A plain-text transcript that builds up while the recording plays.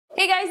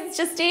Hey guys, it's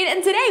Justine,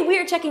 and today we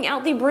are checking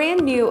out the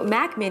brand new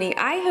Mac Mini.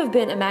 I have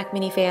been a Mac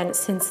Mini fan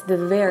since the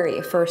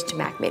very first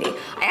Mac Mini.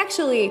 I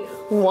actually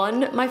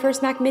won my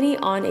first Mac Mini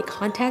on a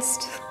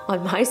contest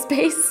on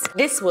MySpace.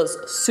 This was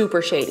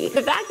super shady.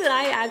 The fact that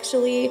I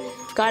actually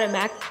got a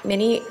Mac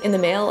Mini in the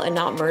mail and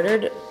not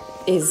murdered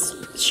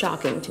is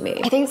shocking to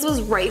me. I think this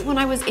was right when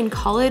I was in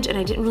college and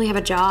I didn't really have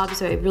a job,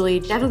 so I really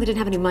definitely didn't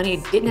have any money.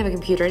 I didn't have a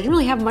computer. I didn't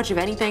really have much of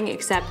anything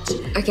except,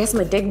 I guess,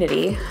 my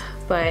dignity,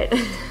 but.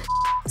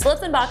 So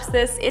let's unbox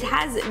this. It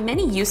has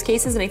many use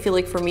cases, and I feel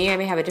like for me, I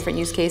may have a different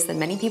use case than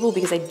many people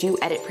because I do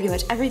edit pretty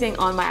much everything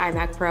on my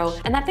iMac Pro,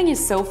 and that thing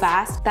is so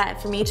fast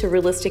that for me to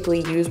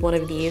realistically use one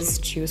of these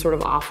to sort of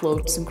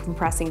offload some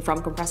compressing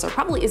from compressor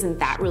probably isn't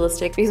that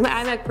realistic, because my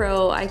iMac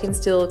Pro, I can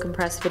still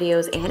compress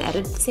videos and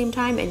edit at the same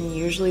time, and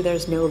usually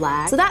there's no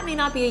lag. So that may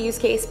not be a use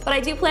case, but I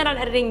do plan on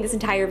editing this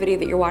entire video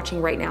that you're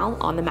watching right now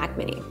on the Mac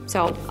Mini.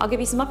 So I'll give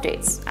you some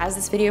updates as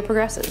this video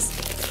progresses.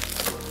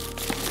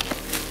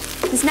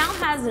 This now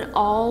has an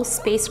all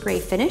space gray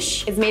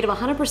finish. It's made of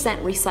 100%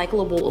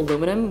 recyclable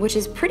aluminum, which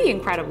is pretty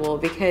incredible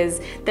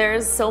because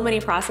there's so many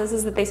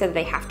processes that they said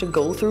they have to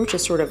go through to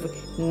sort of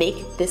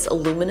make this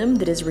aluminum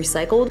that is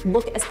recycled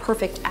look as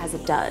perfect as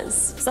it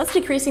does. So that's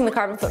decreasing the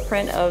carbon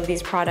footprint of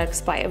these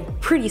products by a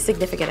pretty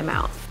significant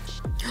amount.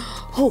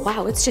 Oh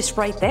wow, it's just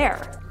right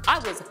there. I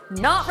was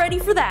not ready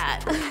for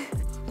that.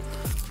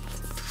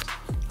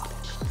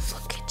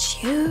 Look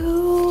at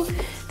you.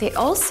 They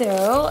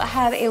also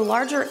have a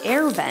larger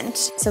air vent,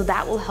 so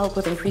that will help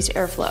with increased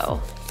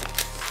airflow.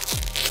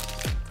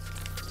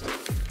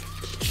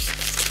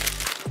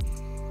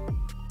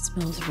 It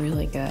smells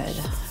really good.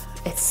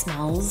 It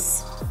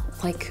smells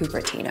like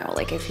Cupertino.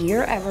 Like if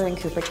you're ever in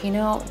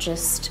Cupertino,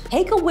 just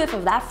take a whiff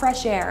of that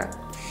fresh air,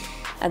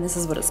 and this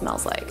is what it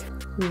smells like.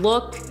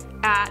 Look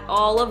at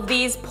all of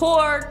these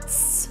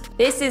ports.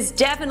 This is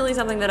definitely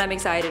something that I'm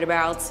excited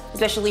about,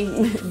 especially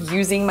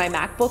using my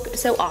MacBook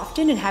so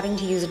often and having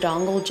to use a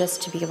dongle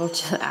just to be able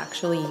to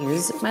actually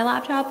use my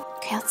laptop.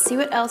 Okay, let's see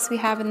what else we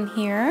have in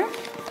here.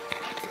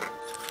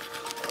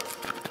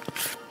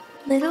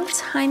 Little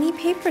tiny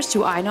papers.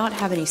 Do I not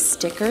have any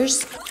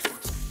stickers?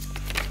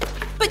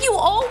 But you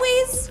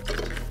always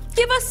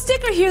give us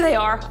stickers. Here they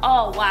are.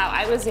 Oh wow,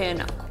 I was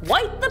in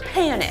quite the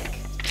panic.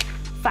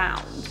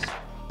 Found.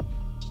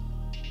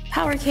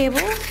 Power cable.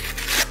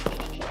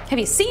 Have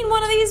you seen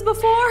one of these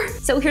before?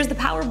 So here's the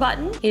power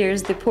button.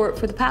 Here's the port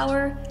for the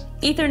power,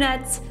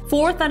 Ethernet,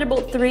 4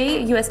 Thunderbolt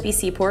 3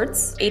 USB-C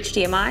ports,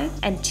 HDMI,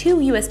 and 2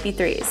 USB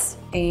 3s,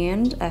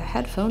 and a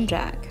headphone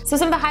jack. So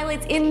some of the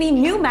highlights in the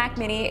new Mac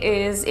Mini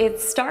is it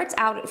starts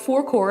out at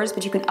 4 cores,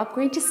 but you can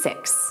upgrade to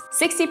 6.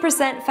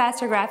 60%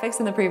 faster graphics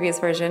than the previous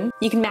version.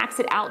 You can max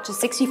it out to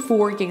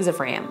 64 gigs of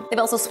RAM. They've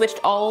also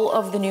switched all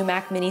of the new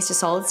Mac Minis to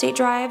solid state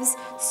drives,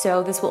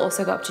 so this will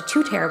also go up to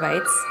 2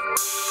 terabytes.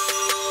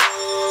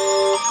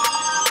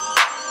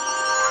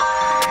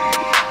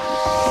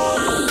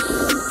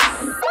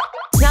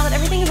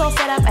 All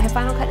set up, I have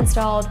Final Cut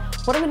installed.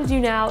 What I'm gonna do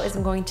now is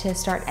I'm going to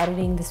start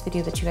editing this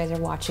video that you guys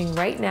are watching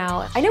right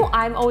now. I know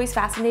I'm always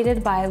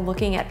fascinated by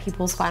looking at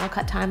people's Final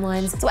Cut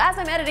timelines. So as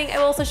I'm editing, I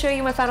will also show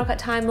you my Final Cut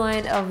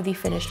timeline of the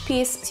finished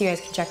piece so you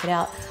guys can check it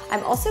out.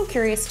 I'm also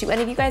curious, do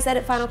any of you guys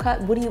edit Final Cut?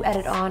 What do you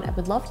edit on? I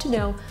would love to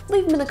know.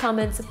 Leave them in the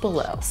comments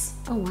below.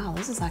 Oh wow,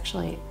 this is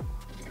actually...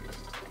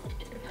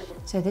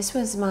 So this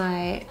was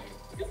my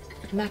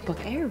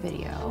MacBook Air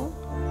video.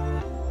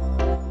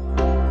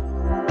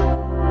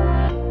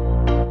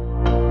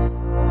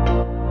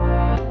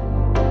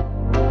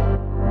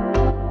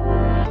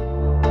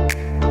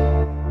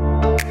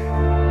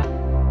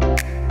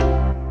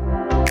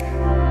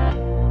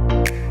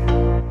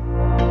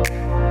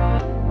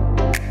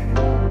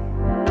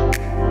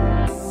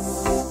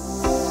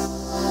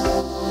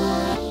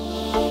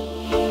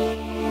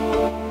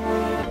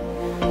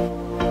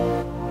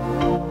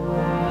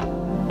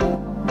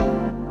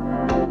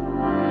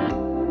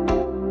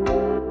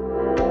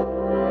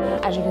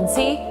 As you can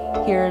see,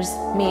 here's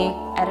me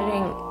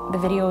editing the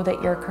video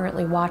that you're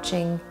currently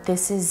watching.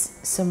 This is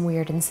some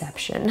weird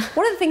inception.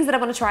 One of the things that I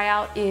want to try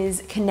out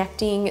is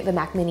connecting the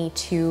Mac Mini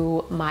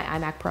to my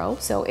iMac Pro.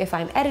 So if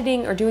I'm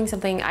editing or doing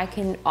something, I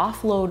can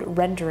offload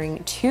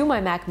rendering to my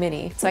Mac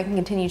Mini so I can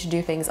continue to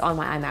do things on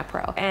my iMac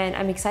Pro. And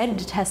I'm excited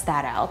to test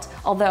that out.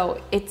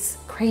 Although it's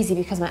crazy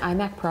because my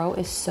iMac Pro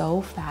is so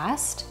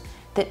fast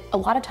that a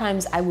lot of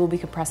times I will be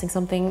compressing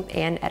something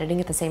and editing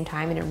at the same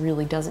time and it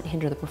really doesn't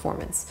hinder the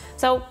performance.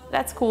 So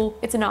that's cool,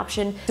 it's an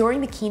option. During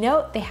the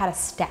keynote, they had a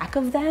stack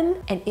of them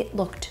and it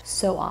looked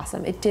so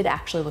awesome. It did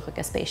actually look like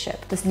a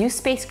spaceship. This new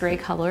space gray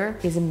color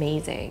is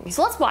amazing.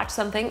 So let's watch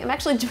something. I'm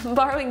actually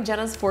borrowing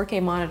Jenna's 4K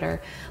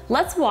monitor.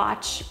 Let's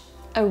watch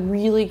a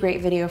really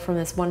great video from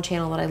this one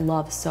channel that I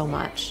love so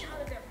much.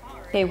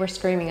 They were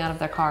screaming out of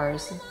their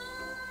cars.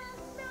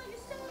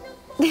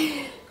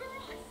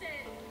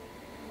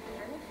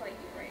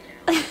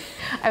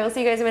 I will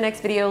see you guys in my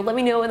next video. Let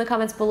me know in the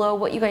comments below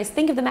what you guys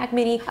think of the Mac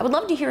Mini. I would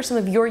love to hear some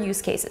of your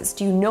use cases.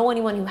 Do you know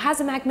anyone who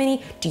has a Mac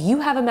Mini? Do you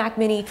have a Mac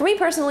Mini? For me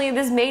personally,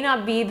 this may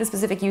not be the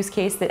specific use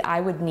case that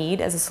I would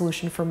need as a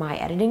solution for my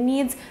editing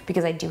needs,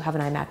 because I do have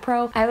an iMac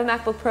Pro. I have a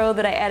MacBook Pro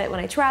that I edit when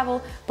I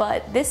travel,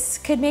 but this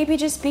could maybe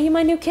just be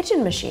my new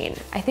kitchen machine.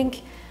 I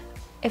think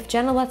if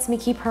Jenna lets me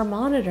keep her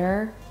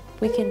monitor,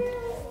 we can...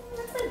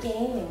 That's a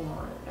gaming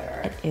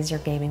monitor. It is your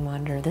gaming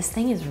monitor. This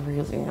thing is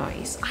really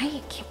nice.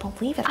 I can't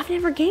believe it. I've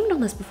never gamed on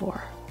this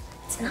before.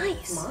 It's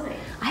nice. Mine.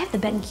 I have the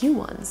BenQ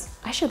ones.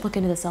 I should look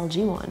into this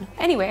LG one.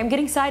 Anyway, I'm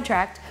getting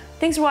sidetracked.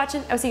 Thanks for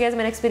watching. I'll see you guys in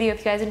my next video. If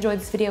you guys enjoyed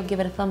this video,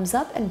 give it a thumbs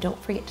up and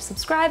don't forget to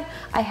subscribe.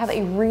 I have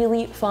a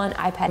really fun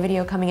iPad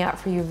video coming out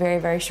for you very,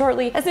 very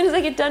shortly as soon as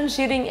I get done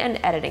shooting and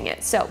editing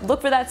it. So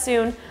look for that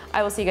soon.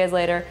 I will see you guys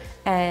later.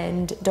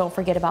 And don't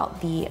forget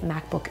about the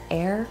MacBook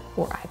Air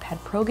or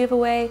iPad Pro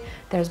giveaway.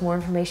 There's more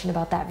information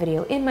about that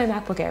video in my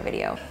MacBook Air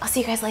video. I'll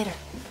see you guys later.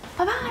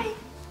 Bye-bye.